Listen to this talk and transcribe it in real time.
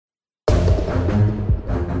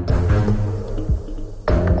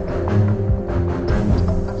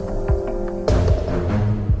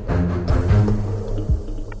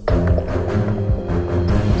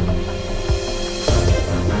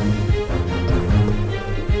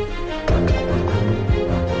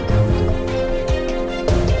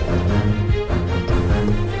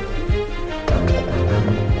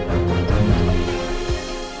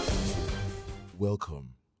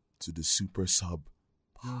Super Sub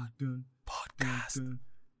Podcast.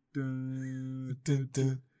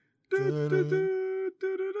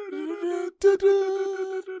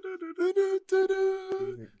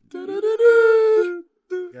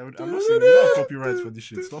 Yeah, but I'm not saying we don't have copyrights for this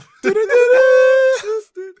shit. Stop.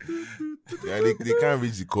 Yeah, they can't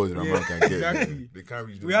reach the code Rahman can get. Exactly. They can't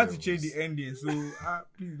reach. We had to change the ending, so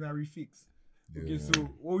please now refix. Okay, Yeah. so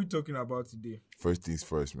what are we talking about today? First things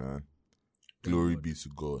first, man. Glory be to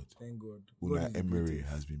God. Thank God. Unai God is Emery greatest.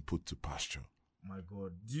 has been put to pasture. My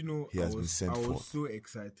God. Do you know, He has been sent I was forth. so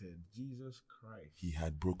excited. Jesus Christ. He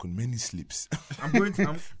had broken many sleeps. I'm going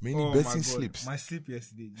to... Many oh betting my God. slips. My sleep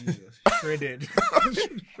yesterday, Jesus. Shredded.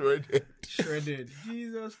 Shredded.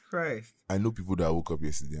 Jesus Christ. I know people that woke up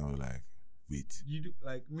yesterday and were like, wait, You do,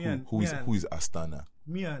 like, who is Astana?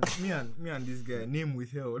 me and this guy, name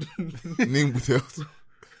withheld. Name without.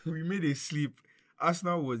 We made a sleep.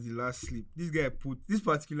 Arsenal was the last sleep. This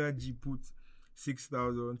particular G put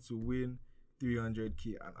 6,000 to win 300k,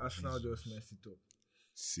 and Arsenal just messed it up.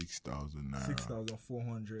 6,000 naira.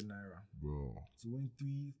 6,400 naira Bro. to win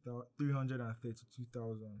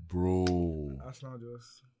 332,000. Bro. Arsenal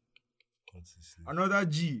just another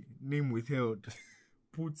G name withheld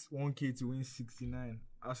put 1k to win 69.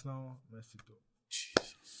 Arsenal messed it up.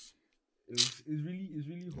 Jesus. It's really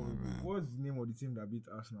horrible. man. What's the name of the team that beat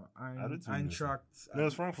Arsenal? I don't think Eintracht. No,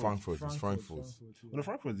 it's Frankfurt. It's Frankfurt. Yeah. No,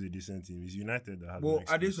 Frankfurt is a decent team. It's United that have. Well,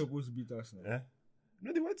 are they supposed to beat Arsenal? Yeah.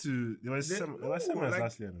 No, they were semis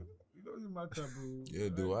last year. No? It doesn't matter, bro. Yeah,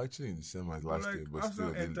 they were actually in the same as last year, but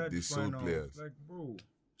Arsenal still, entered they the sold finals. players. Like, bro.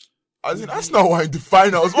 As in, Arsenal were in the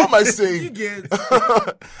finals. What am I You saying? get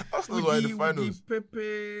Arsenal were in the finals. with the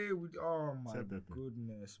Pepe, oh my Said Pepe.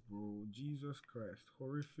 goodness, bro. Jesus Christ.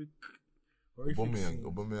 Horrific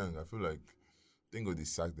Aubameyang, I feel like thank God they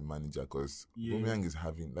sacked the manager because Yeah. Aubameyang is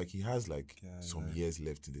having he has some nice. years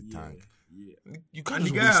left in the tank. Yeah. You can't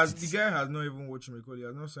And just waste the guy has not even watched me. He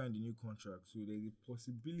has not signed the new contract, so there's a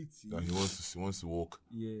possibility. that he wants to walk,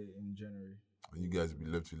 Yeah, in January. and you guys will be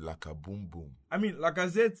left with like a boom boom. I mean,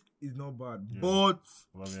 Lacazette is not bad, Yeah. but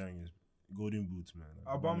Aubameyang is golden boots, man.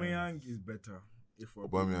 Aubameyang is better.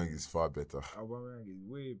 Aubameyang is far better. Aubameyang is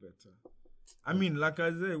way better. I mean,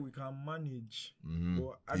 Lacazette we can manage, Mhm.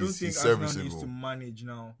 but I He's- don't think he's Arsenal serviceable. needs to manage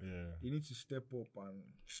now. Yeah. They need to step up and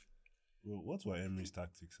Well, what were Emery's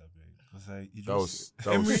tactics? I beg. Because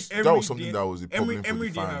That was Emery something didn't- that was a problem Emery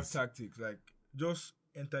for the didn't have fans. tactics. Like, just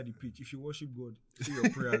enter the pitch. If you worship God, say your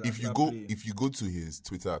prayer. and If you start go playing. to his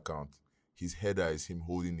Twitter account, his header is him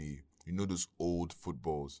holding those old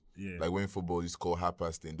footballs, Yeah. like when football is called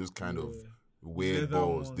Harpaston, those kind of Yeah. weird Leather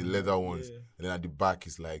balls, ones, the leather ones, yeah. and then at the back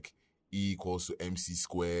is like E equals to MC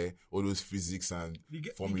square, all those physics and the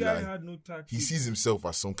formula. guy had no tactics. He sees himself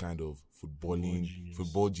as some kind of football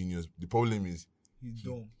genius. The problem is He's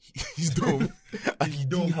dumb. he's dumb, and he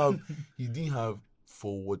dumb. didn't have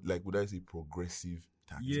forward, like would I say, progressive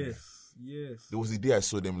tactics. Yes. There was a day I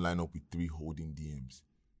saw them line up with 3 holding DMs.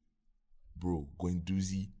 Bro,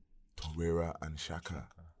 Guendouzi, Torreira, and Xhaka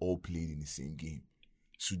all played in the same game.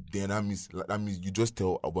 So then that means you just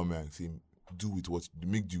tell Aubameyang, say,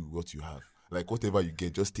 make do with what you have. Like whatever you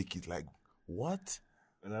get, just take it. Like what?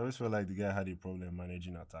 And I always felt like the guy had a problem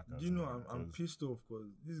managing attackers. Do you know man, I'm 'cause- pissed off because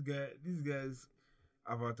this guy's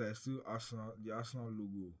avatar is still the Arsenal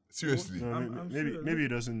logo. Seriously. No, I'm maybe serious. maybe he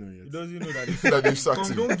doesn't know yet. He doesn't know that it's That they've sacked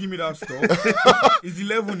Come, him. don't give me that stuff. It's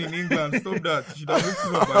 11 in England. Stop that. You should have looked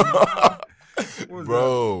it up by now. What's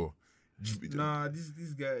Bro. that? Nah, this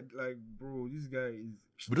guy, like, bro, this guy is.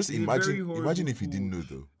 But just he's a very imagine horrible if you didn't know coach.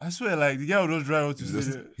 though. I swear, like the guy would just drive out to He's, say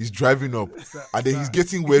just, he's driving up and then he's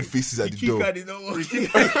getting weird faces at the Key door. card is not working.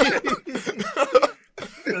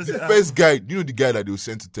 The first guy, the guy that they will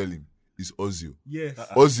send to tell him is Ozil. Yes.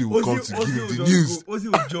 Ozil will come to give him the news.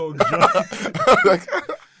 Ozil will jog.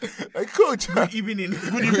 like coach. Good evening.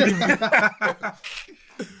 Good evening.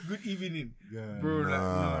 Good evening. Yeah. Bro,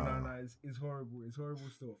 Nah. no. It's horrible. It's horrible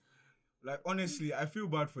stuff. Like, honestly, I feel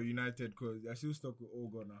bad for United because they're still stuck with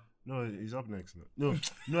Olga now. No, he's up next. No.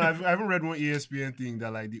 I haven't read one ESPN thing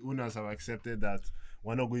that like the owners have accepted that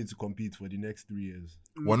we're not going to compete for the next 3 years.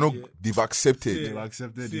 We're not. Yeah. They've accepted. Yeah. They've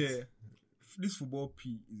accepted See, it. this football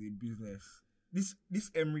P is a business. This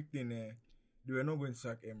Emery thing, they were not going to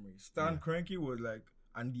sack Emery. Stan Kroenke was like,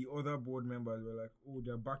 and the other board members were like, oh,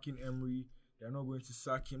 they're backing Emery. They're not going to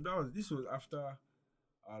sack him. This was after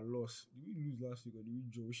our loss. Did we lose last week or did we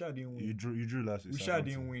draw? We sure didn't win. You drew last week. We sure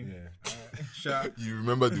didn't win. Yeah. Sure. You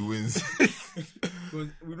remember the wins? Because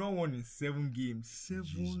we don't won in 7 games. 7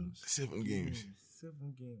 games. 7 games.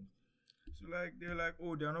 So like they're like,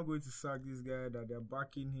 oh, they're not going to sack this guy, that they're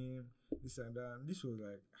backing him, this and that. And this was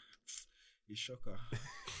like a shocker.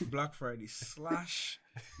 Black Friday slash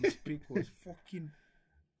his pick was fucking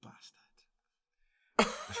bastard.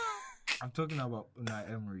 I'm talking about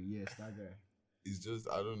Unai Emery. Yes, that guy. It's just,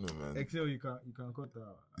 I don't know, man. Excel, you can cut that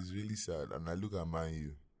out. It's really sad. And I look at Man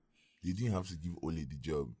U. They didn't have to give Ole the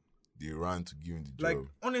job. They ran to give him the Like, job.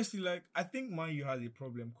 honestly, like, I think Man U has a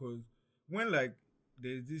problem because when, like,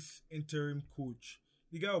 there's this interim coach,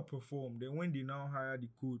 the guy will perform. Then when they now hire the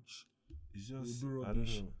coach, It's just, do I don't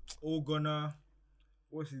rubbish. know. Ole Gunnar,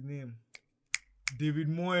 what's his name? David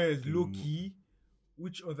Moyes, Loki.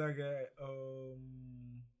 Which other guy?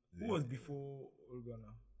 Who was before Ole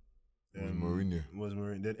Gunnar? It was Mourinho. Was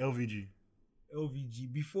Mourinho. Then LVG.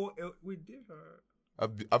 LVG. Before, wait, Dave?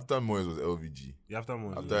 After Moyes was LVG. Yeah, after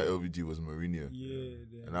Moyes. After LVG was Mourinho. Yeah.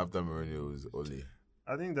 Then, And after Mourinho was Ole.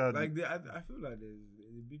 I think that like, I feel like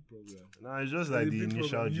there's a big problem. nah, it's just There's like a the big initial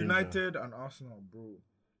problem. ginger. United and Arsenal, bro.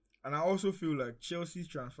 And I also feel like Chelsea's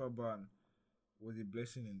transfer ban was a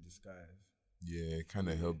blessing in disguise. Yeah, it kind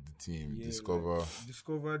of helped the team Yeah, discover. like,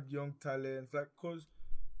 discovered young talents. Like, cause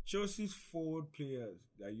Chelsea's forward players,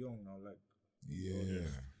 they're young now. Like Yeah.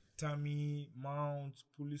 Tammy, Mount,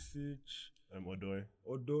 Pulisic, Odoi.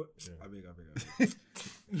 Odo. Yeah. I beg. That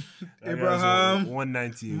guy's Abraham,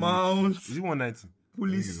 190. Mount, Is it 190? it's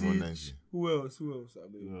Pulisic. 190. Who else? I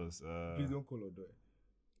beg. Who else? Please don't call Odo.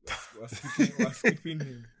 We're skipping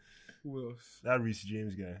him. Who else? That Reece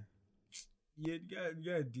James guy. Yeah, the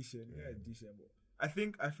guy is decent. But I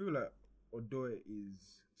feel like Odoi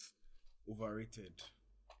is overrated.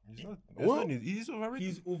 He's not. What? He's overrated.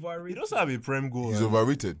 He's overrated. He doesn't have a prem goal. He's and-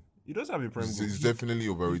 overrated. He doesn't have a prem He's, goal. he's definitely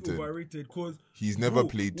He's overrated. overrated because He's never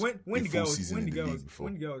played when a the guy full was season when in the the guy league was before.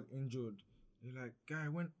 when the guy was injured. They're like, guy,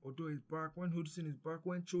 when Odoi is back, when Hudson is back,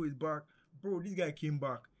 when Cho is back, bro, this guy came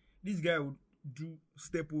back. This guy would do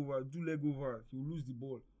step over, do leg over, he will lose the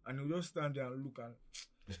ball, and he'll just stand there and look.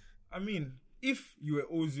 And I mean, if you were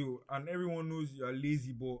Ozil and everyone knows you are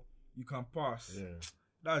lazy, but you can pass, Yeah.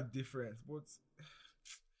 that's different. But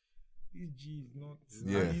this G is not.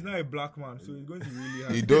 Yeah. And he's not a black man, so he's going to really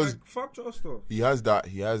have He does- like, factual stuff. He has that.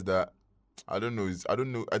 I don't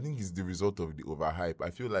know. I think it's the result of the overhype. I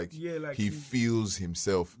feel like, Yeah, like he feels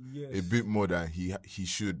himself yes. a bit more than he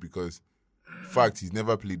should because, fact, he's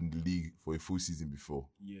never played in the league for a full season before.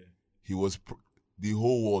 Yeah. He was the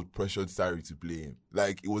whole world pressured Sarri to play him.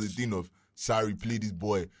 Like it was a thing of Sarri play this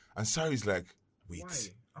boy, and Sarri's like, wait,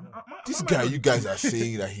 Why? this guy you guys are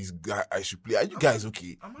saying that I should play. Are you guys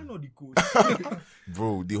okay, Am I not the coach?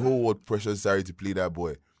 bro? The whole world pressured Sarri to play that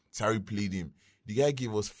boy. Sarri played him. The guy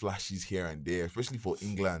gave us flashes here and there, especially for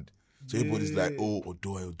England. So everybody's like, oh,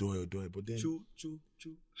 Odoi. But then Choo.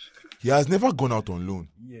 he has never gone out on loan,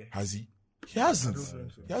 Yeah. has he? He hasn't. I don't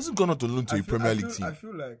think so. He hasn't gone out on loan to a Premier League I team.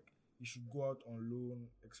 feel like he should go out on loan,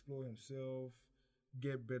 explore himself,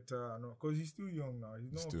 get better. Because he's still young now.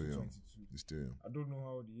 He's not Still up to young. 22. He's still young. I don't know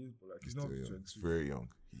how old he is, but like he's not Still up to young. He's 22. very young.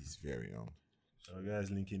 He's very young. So guys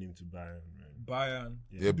linking him to Bayern, right? Bayern.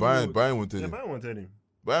 Yeah, Do Bayern what? wanted Yeah, him. Bayern wanted him.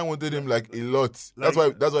 Bayern wanted him like a lot.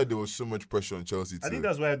 Like- That's why there was so much pressure on Chelsea to I think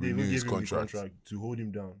that's why they renew even his gave him the contract to hold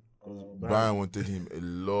him down. 'Cause Bayern wanted him a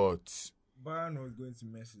lot. Bayern was going to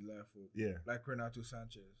mess his life up. Yeah. Like Renato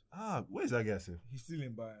Sanchez. Where is that guy, sir? He's still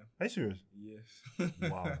in Bayern. Are you serious? Yes.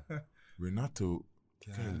 Wow. Renato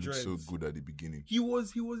kind of looked so Dreads. good at the beginning. He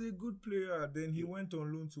was a good player. Then he went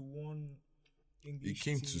on loan to one He English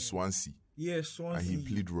came team. to Swansea Yeah, Swansea. and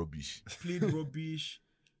he played rubbish. Played rubbish.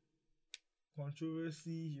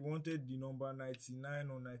 Controversy. He wanted the number 99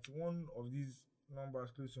 or 91 of these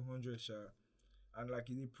numbers close to 100 share. And like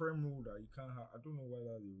it's a prem rule that you can't have. I don't know why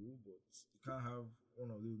that's the rule, but you can't have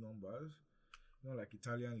one of those numbers. Not like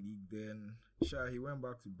Italian league. Then he went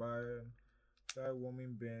back to Bayern, started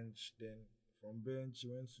warming bench. Then from bench he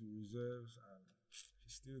went to reserves, and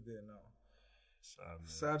he's still there now. Sad, man.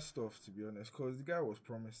 Sad stuff, to be honest, because the guy was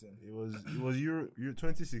promising. It was Euro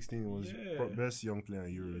 2016 was Yeah. Best young player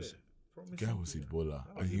in Euros. Promising The guy was a player. baller, That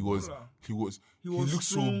and was he a was baller. he was looked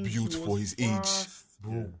strong, so built he for was his fast. age,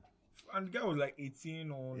 bro. Yeah. And the guy was like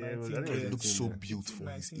 18 or Yeah, it 19. was- I think it He was then. looked so 18, built for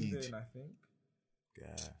his 19 age. then, I think.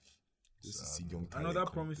 Yeah, just to Sad, see man. young talent Another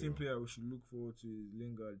come promising through. player we should look forward to is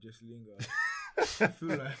Lingard, just Lingard. I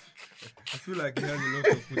feel like he has a lot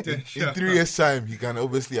of potential. In 3 years' time, he can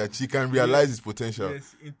obviously achieve. He can realize his potential.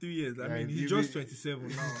 Yes, in 3 years. I Yeah, mean, he he's just 27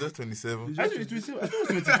 now. He's just 27. He's I just thought it was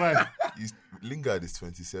 25. Lingard is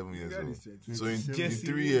 27 years Lingard old. is 27. So in Jesse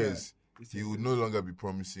 3 Lingard years, is he would 27. no longer be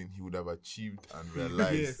promising. He would have achieved and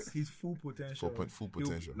realized Yes, his full potential. full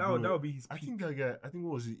potential. That would be his I peak. think that guy. I think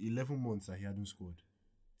what was it? 11 months that he hadn't scored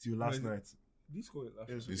till last No, night. This score last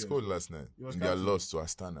Yes, They yes. scored last night He was in their captain. loss to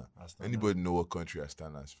Astana. Astana. Anybody know what country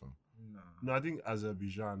Astana is from? Nah. No, I think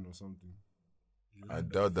Azerbaijan or something. I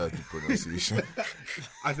doubt that's the pronunciation.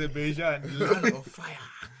 Azerbaijan, land of fire.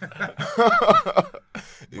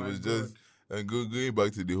 It My was God. just and going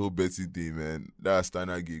back to the whole betting thing, man. That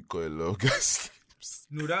Astana game caught a lot of guys.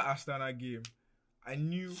 No, that Astana game, I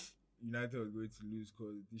knew United was going to lose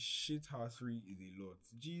because the shit housery is a lot.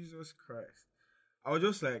 Jesus Christ. I was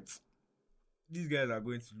just like, these guys are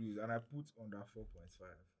going to lose. And I put under 4.5.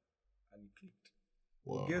 And it clicked.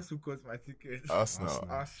 Wow. Guess who got my ticket? Arsenal.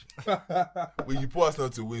 Arsenal. When you put Arsenal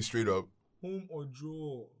to win straight up, Home or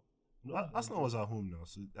draw. No, Arsenal was at home now,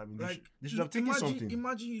 so I mean, Like, they should have taken imagine, something.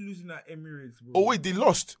 Imagine you losing at Emirates, bro. oh wait, they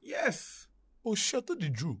lost. Yes. Oh shit, I thought they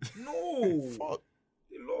drew. No. Fuck.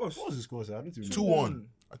 They lost. What was the score? Sir? I don't even 2-1.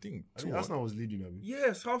 I think I think 2-1. Arsenal was leading. I mean.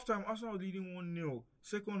 Yes, halftime, Arsenal was leading 1-0.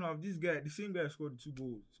 Second half, this guy, the same guy scored 2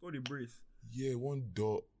 goals. Scored a brace. Yeah, one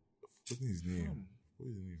dot. What's his name? Fam. What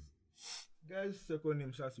is his name? Guy's second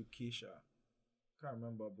name starts with Keisha. Can't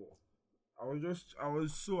remember, but I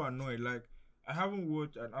was so annoyed. Like, I haven't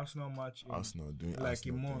watched an Arsenal match in Arsenal doing like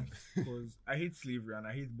Arsenal a thing. month because I hate slavery and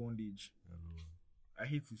I hate bondage. I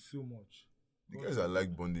hate it so much. The guys that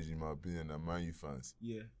like bondage, in my opinion, are Man U fans.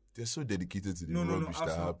 Yeah. They're so dedicated to the No, rubbish that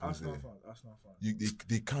Arsenal, happens Arsenal there. fans. Arsenal fans.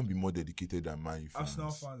 They can't be more dedicated than Man U fans.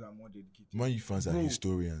 Arsenal fans are more dedicated. Man U fans are Bro,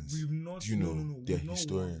 historians. We've not. Do you know? No. They're We've not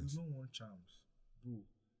historians. Won, we've not won champs, bro.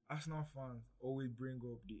 Arsenal fans always bring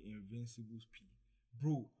up the Invincibles P.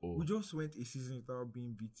 Bro, Oh. we just went a season without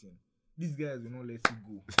being beaten. These guys will not let it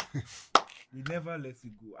go. They never let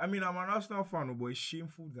it go. I mean, I'm an Arsenal fan, but it's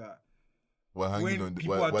shameful that We're hanging when on.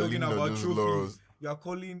 people We're are talking leaning on about those trophies, laurels. you're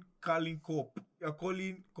calling Carling Cup, you're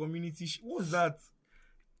calling Community. What's that?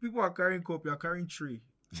 People are carrying cup, you're carrying tray.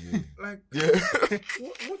 Yeah. Like, Yeah.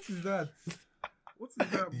 what is that? What is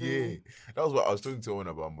that, bro? Yeah. That was what I was talking to someone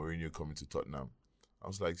about Mourinho coming to Tottenham. I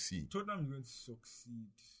was like, see, Tottenham is going to succeed.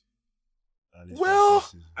 At least Well-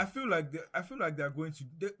 for this season. I feel like they're going to.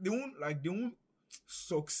 They won't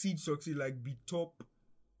succeed. Like be top.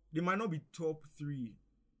 They might not be top 3.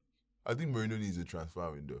 I think Mourinho needs a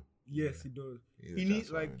transfer window. Yes, he does. Needs a He needs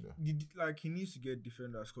transfer window. he needs to get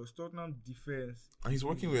defenders because Tottenham defense. And he's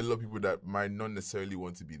working with a lot of people that might not necessarily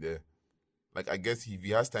want to be there. Like, I guess if he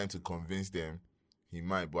has time to convince them, he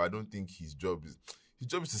might. But I don't think his job is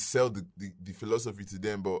to sell the philosophy to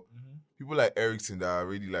them. But people like Ericsson that are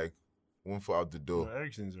really like 1 foot out the door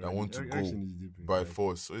Eriksen's that want to go Eriksen is deep in, by like,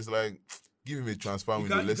 force. So it's like, give him a transfer You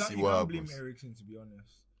window. can't, Let's see you what can't blame happens. Eriksen, to be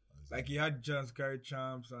honest. Like, he had chance to carry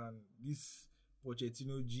champs, and this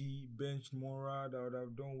Pochettino G benched Mora that would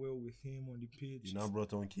have done well with him on the pitch. You now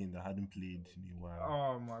brought on Kane that hadn't played in a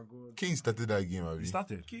while. Oh my god. Kane started that game, have He you?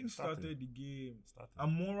 started. Kane started the game. Started.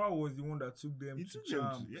 And Mora was the one that took them He to took them to-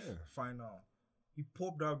 champ yeah. final. He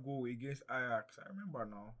popped that goal against Ajax. I remember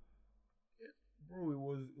now. Bro, it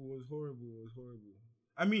was horrible. It was horrible.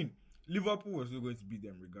 I mean, Liverpool was still going to beat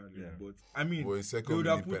them regardless. Yeah. But I mean, Well, a they second would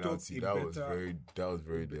have minute put up penalty. a That was better.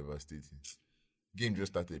 very devastating. Game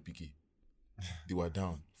just started picky. They were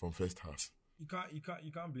down from first half. You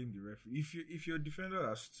can't blame the referee. If your defenders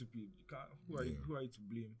are stupid, you can't. Who are you to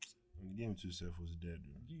blame? And the game to itself was dead.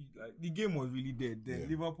 Bro. Like, the game was really dead. Then Yeah.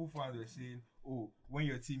 Liverpool fans were saying, "Oh, when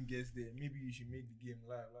your team gets there, maybe you should make the game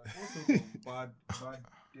live." Like, what sort of bad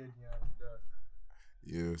dead yarn is that?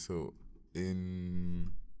 Yeah, so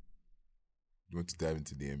you want to dive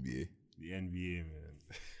into the NBA? The NBA,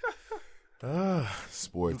 man.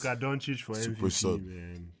 Sports. Look at Doncic for Super MVP, sub.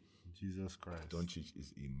 man. Jesus Christ. Doncic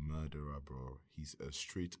is a murderer, bro. He's a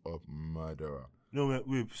straight up murderer. No,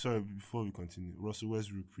 wait, sorry, before we continue. Russell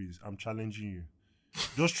Westbrook, please. I'm challenging you.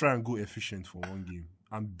 Just try and go efficient for one game.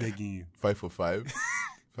 I'm begging you. 5 for 5.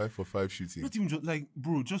 5 for 5 shooting. Not even just, like,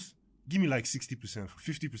 bro, just give me like 60%,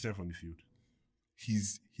 50% from the field.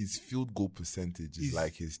 His field goal percentage is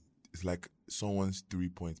like someone's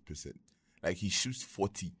 3-point percent. Like, he shoots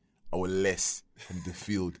 40 or less from the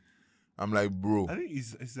field. I'm like, bro. I think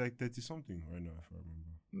it's like 30-something right now, if I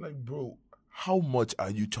remember. Like, bro, how much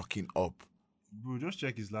are you chalking up Bro, just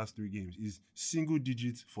check his last 3 games. He's single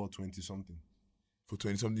digit for 20-something. for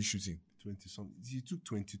 20-something shooting? 20-something. He took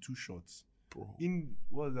 22 shots. Bro. In,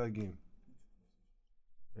 what was that game?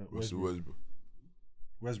 Russell Westbrook.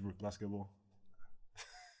 Westbrook, basketball.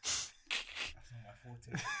 That's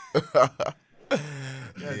not my forte.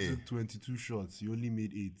 Yeah, he Hey, took 22 shots. He only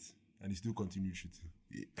made 8. And he still continued shooting.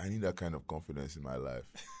 I need that kind of confidence in my life.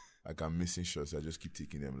 Like, I'm missing shots. I just keep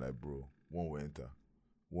taking them like, bro, one will enter.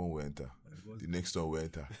 The next one will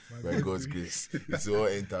enter. By God's grace. It's all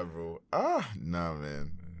enter, bro. Nah, man.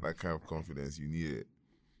 That kind of confidence, you need it.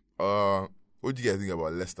 What do you guys think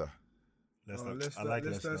about Leicester? I like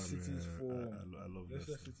Leicester Leicester. City's Man. form. I love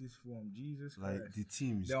Leicester Leicester. City's form. Jesus Like Christ. the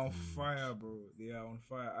team is They're on good. fire, bro. They are on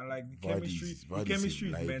fire. And like the Vardy's chemistry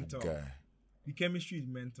a is live mental. guy. The chemistry is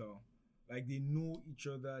mental. Like they know each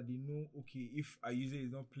other. They know, okay, if Ayuze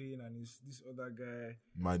is not playing and it's this other guy,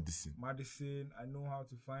 Madison. I know how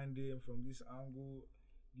to find him from this angle.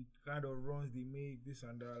 The kind of runs they make, this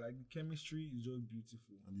and that. Like the chemistry is just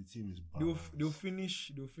beautiful. And the team is They'll balanced.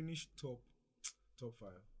 finish top 5.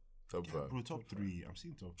 Top Yeah, five. bro, top 3. I'm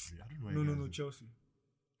seeing top 3. I don't know. No, Chelsea.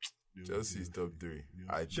 Chelsea is top 3.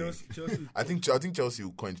 I think. Chelsea. I think Chelsea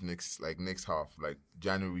will quench next half, like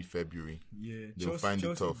January, February. Yeah, They'll find it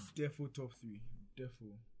Chelsea tough. Defo top 3. Defo.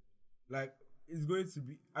 Like it's going to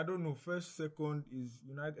be. I don't know. First, second is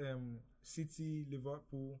City,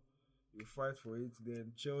 Liverpool. You fight for it.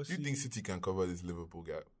 Then Chelsea. Do you think City can cover this Liverpool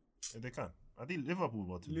gap? Yeah, they can. I think Liverpool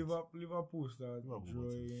will win. Liverpool start Liverpool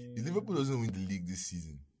drawing. If Liverpool doesn't win the league this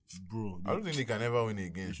season, Bro, I don't think they can ever win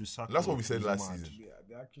again. they should sack That's what Klopp. we said He's last mad. season.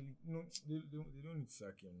 They actually they don't need to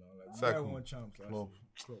sack him now. Like Sack the guy who? won champs last Klopp.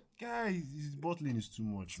 year. Klopp. Guy, his bottling is too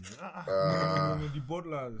much, man. No, the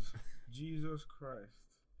Butlers. Jesus Christ.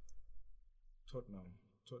 Tottenham,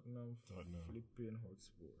 flipping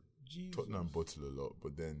hotspot. Jesus. Tottenham bottle a lot,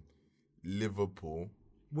 but then Liverpool.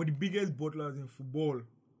 But the biggest butlers in football,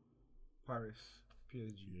 Paris,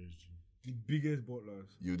 PSG. The biggest butlers.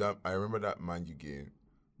 I remember that Man U game.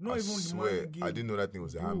 Not I even the swear, Man U game. I didn't know that thing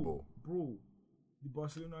was a handball. Bro, the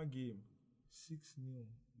Barcelona game, 6-0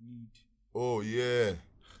 lead. Oh yeah.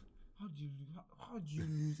 How do you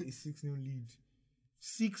lose a 6-0 lead?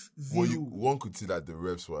 6-0. Well, one could see that the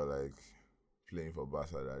refs were like playing for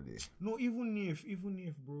Barca that day. No, even if,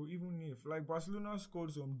 bro, like Barcelona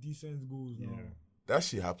scored some decent goals now. That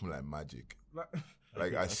shit happened like magic. Like,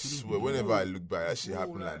 Like I swear, whenever I look back, that shit Bro,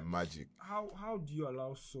 happened like magic. how do you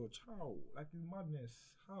allow such? How? Like it's madness.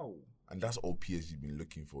 How? And that's all PSG been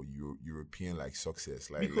looking for, European like success.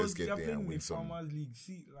 Like Because let's get they're there playing and in win the some. Farmers League.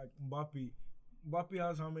 See, like Mbappe. Mbappe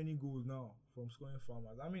has how many goals now from scoring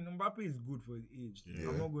Farmers? I mean, Mbappe is good for his age. Yeah.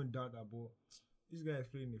 I'm not going to doubt that, but this guy is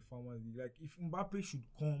playing in the Farmers League. Like, if Mbappe should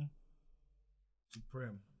come to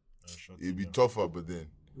Prem, It'd be tougher, but then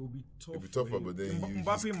it will be tough. it'd be tougher, for him. but then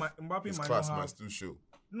Mbappe his might class not might have. still show.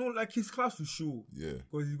 No, like his class will show. Yeah.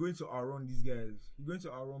 Because he's going to outrun these guys. He's going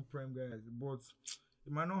to outrun Prem guys. But he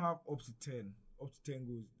might not have up to 10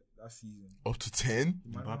 goals that season. Up to 10?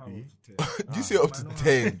 He might not have Mbappe? up to 10. Did you say He up might to not have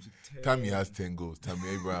 10? up to 10. Tammy has 10 goals. Tammy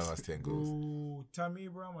Abraham has 10 goals. Bro, Tammy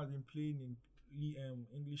Abraham has been playing in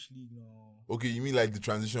English league now. Okay, you mean like the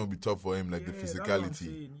transition will be tough for him, like the That's what I'm physicality?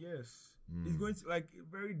 saying, yes. He's going to like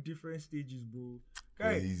very different stages, bro.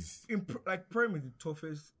 Yeah, Guy, he's like Prem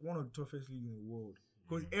is one of the toughest leagues in the world.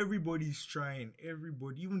 Because everybody's trying.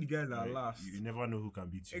 Everybody, even the guys that are last. You never know who can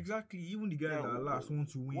beat you. Exactly, even the guys that are last want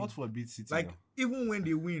to win. Watford beat City. Like, now. even when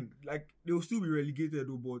they win, like, they'll still be relegated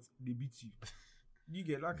though, but they beat you. You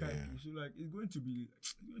get that kind of, so like, it's going to be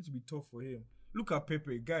tough for him. Look at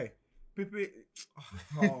Pepe, guy. Pepe,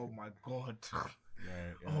 oh my god.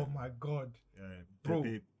 Yeah. Oh my god. Yeah. Bro.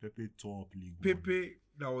 Pepe tore up League One. Pepe,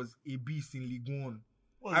 that was a beast in League One.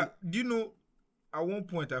 Well, Do you know, at one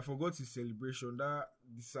point, I forgot his celebration, the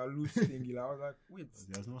salute thing. I was like, wait.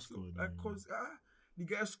 he has not scored. Like, cause the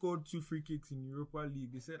guy scored 2 free kicks in Europa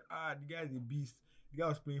League. They said, the guy is a beast. The guy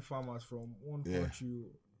was playing farmers from one country.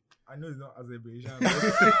 I know it's not Azerbaijan.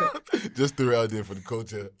 But just threw it out there for the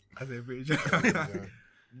culture. Azerbaijan.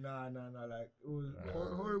 Nah. Like, it was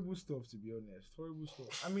horrible stuff, to be honest. Horrible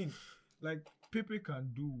stuff. I mean, like, Pepe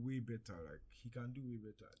can do way better. Like, he can do way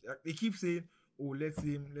better. Like, they keep saying, oh, let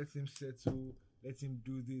him settle. Let him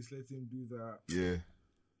do this. Let him do that. Yeah.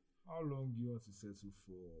 How long do you want to settle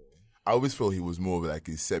for? I always felt he was more of like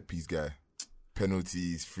a set piece guy.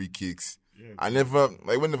 Penalties, free kicks. Yeah. I never,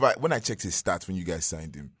 like, when I checked his stats when you guys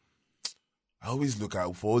signed him, I always look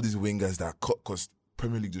out for all these wingers that cut, because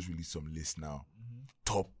Premier League just released some list now.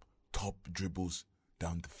 Top dribbles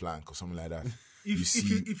down the flank or something like that. If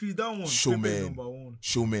he's that one, Pepe number one.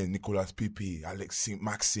 Showman, Nicolas Pepe,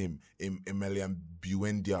 Maxim, Emilian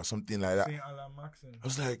Buendia, or something like that. Saint Alan Maxim. I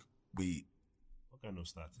was like, wait, what kind of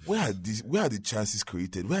stats? where are the chances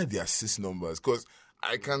created? Where are the assist numbers? Because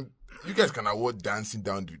you guys can award dancing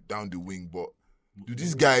down the wing, but do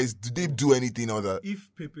these guys, do they do anything other? If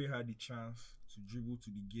Pepe had the chance to dribble to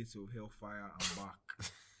the gates of hellfire and back,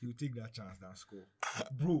 he would take that chance and score.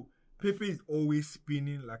 Bro, Pepe is always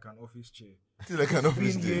spinning like an office chair. Like an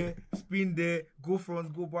office chair. Spin there, go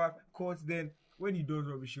front, go back, cut. Then when he does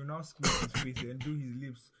rubbish, he'll now squeeze his face and do his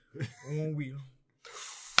lips one way.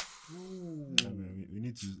 I mean, we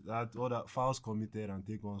need to all that fouls committed and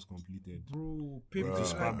take ons completed. Bro, Pep Bruh.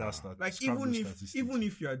 just Scrap that stat. like scrap even those if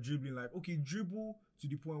statistics. you are dribbling, like okay, dribble to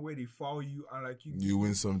the point where they foul you and like You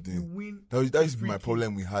win something. you win. That used to be free my kick.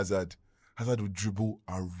 problem with Hazard. Hazard would dribble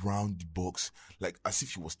around the box, like as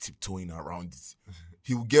if he was tiptoeing around it.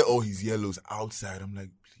 He would get all his yellows outside. I'm like,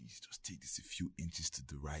 please just take this a few inches to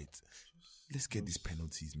the right. Let's get these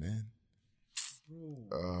penalties, man.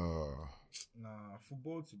 Bro. Nah,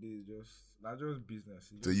 football today is just business.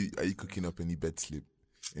 It's So just are you business. cooking up any bet slip?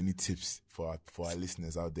 Any tips for our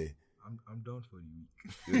listeners out there? I'm done for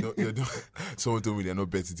the week. You're not, someone told me they're not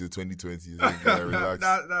betting till 2020. It's like, yeah, relax.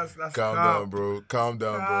 That's Calm crap. down, bro. Calm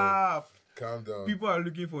down, bro. Crap. Calm down. People are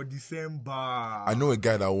looking for December. I know a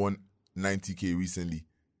guy that won 90k recently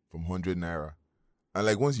from 100 naira. And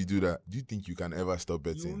like once you do that, do you think you can ever stop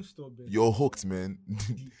You betting? won't stop betting. You're hooked, man.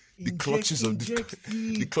 The clutches of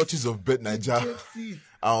the clutches of Bet Naija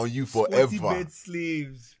are on you Sporty forever. bet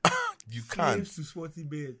slaves. You can't. Slaves to sporty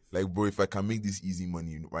bet. Like, bro, if I can make this easy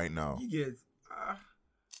money right now, You get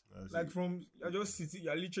That's like it. from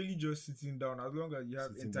you're literally just sitting down as long as you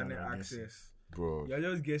have Sitting down internet and guessing. access. bro, You're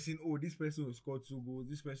just guessing, oh, this person will score 2 goals,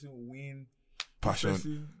 this person will win. This passion,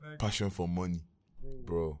 person, like, passion for money, bro,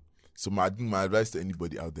 bro. So I think my advice to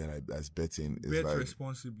anybody out there that's betting is bet like,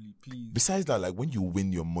 responsibly, please. besides that, like when you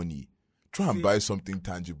win your money, try and Save- buy something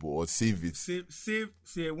tangible or save it.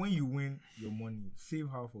 Say when you win your money, save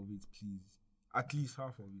half of it, please. At least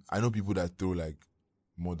half of it. I know people that throw like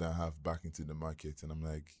more than half back into the market, and I'm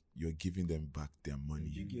like, you're giving them back their money.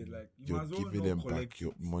 You get like you You're might as well giving not them back collect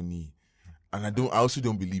your it. money. And I also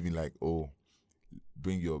don't believe in like, oh,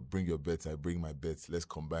 bring your bets, I bring my bets, let's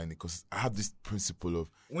combine it. Because I have this principle of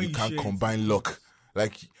When you you can't share it, combine luck.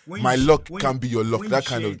 Like When my you sh- luck when can you- be your luck, when that you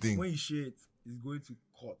kind share of it, thing. When you share it, it's going to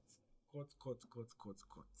cut.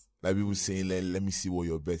 Like people saying, let me see what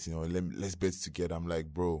you're betting on. Let's bet together. I'm like,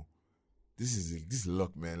 bro, this is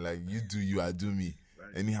luck, man. Like you do you, I do me.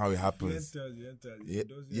 Right. Anyhow it happens. You enter. Yeah,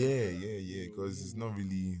 yeah. Because it's not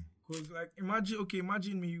really. Because like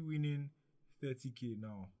imagine me winning 30k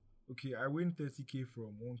now. Okay, I win 30k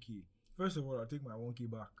from 1k. First of all, I'll take my 1k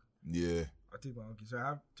back. Yeah, I'll take my 1k. So I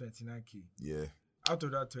have 29k. yeah. Out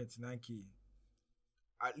of that 29k,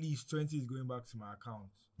 at least 20 is going back to my account.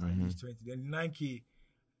 At Mhm. least 20. Then 9k,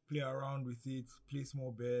 play around with it, place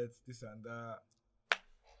more bets, this and that.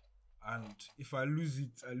 And if I lose it,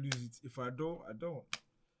 I lose it. If I don't, I don't.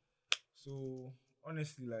 So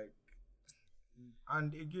honestly, like,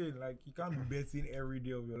 and again, like you can't be betting every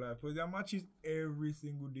day of your life because there are matches every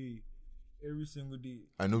single day. Every single day.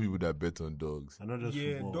 I know people that bet on dogs. And not just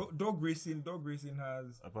Yeah, football. dog racing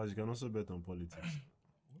has. Apart, you can also bet on politics.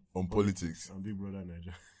 On politics. And Big Brother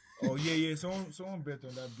Nigeria. Oh yeah. Someone bet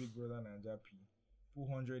on that Big Brother Naija P.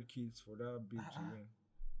 200 kids for that babe to win.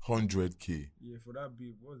 100k. Yeah, for that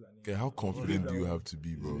babe. What's her name? Okay, how confident do you have to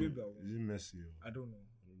be, It's bro? the babe that Is won. it Messi? Or? I don't know.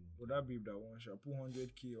 For that babe that won, she'll put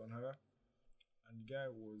 100k on her, and the guy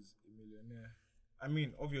was a millionaire. I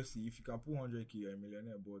mean, obviously, if you can put 100k, you're a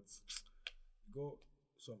millionaire, but you got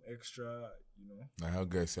some extra, Like how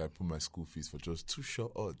guys say I put my school fees for just too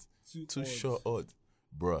short odds. Too odds. short odds.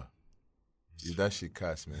 Bruh. If that shit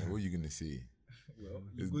cash, man, what are you gonna say? Well,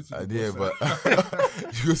 you go to I the did, boss,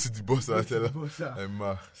 but you go to the boss and tell her, sir. hey,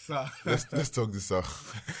 ma, Sir. let's talk this out.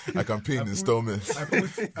 I can pay in installments. I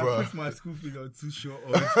Bruh. put my school fees on too short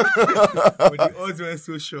odds. But the odds were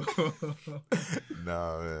so short.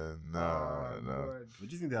 Nah, man. Nah. God. But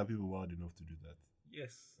do you think there are people wild enough to do that?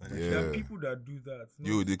 Yes. Yeah. There are people that do that.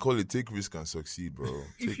 No, Yo, they call it take risk and succeed, bro.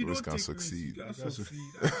 if Take you risk don't and take risks, succeed. you can't succeed.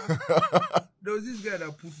 There was this guy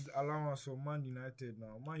that put his allowance on Man United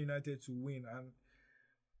now. Man United to win, and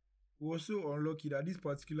we were so unlucky that this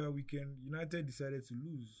particular weekend United decided to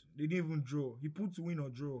lose. They didn't even draw. He put win or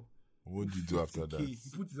draw. What do you do after 50K. that? He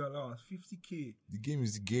put his allowance 50k. The game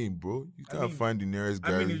is the game, bro. You I can't mean- find the nearest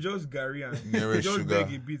guy. I mean, it's just Gary and Nearest he just sugar.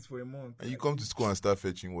 beg a bit for a month. And you Like, come to school and start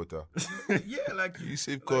fetching water. yeah, like You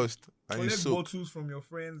save like, cost and you collect soak. bottles from your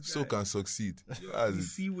friends. So can succeed. That's the it.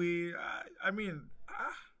 Seaway. I mean,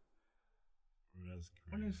 That's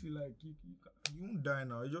crazy. honestly, like you won't die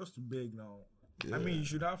now. You just beg now. Yeah. I mean, you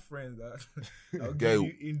should have friends that. that'll Guy, give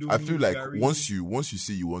you Indomie, I feel like Gary. once you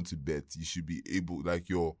say you want to bet, you should be able, like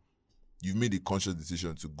you've made a conscious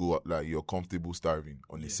decision to go out, like you're comfortable starving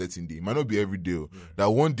on a certain day. It might not be every day. That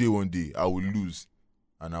one day I will lose,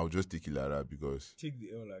 and I'll just take it like that because take the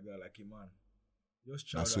L like that, like a man. Just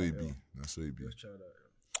chow that's so that it be. L. That's so it be. Just chow that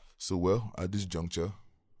L. So well, at this juncture,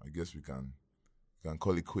 I guess we can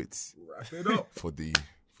call it quits Wrap it up. for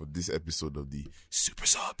this episode of the Super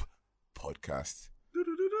Sub podcast.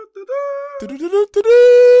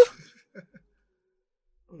 Do-do-do-do-do-do.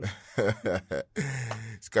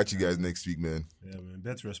 Catch you guys next week, man. Yeah, man.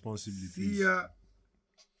 Bet responsibly, See please. ya.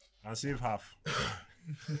 And save half.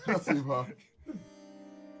 Save her.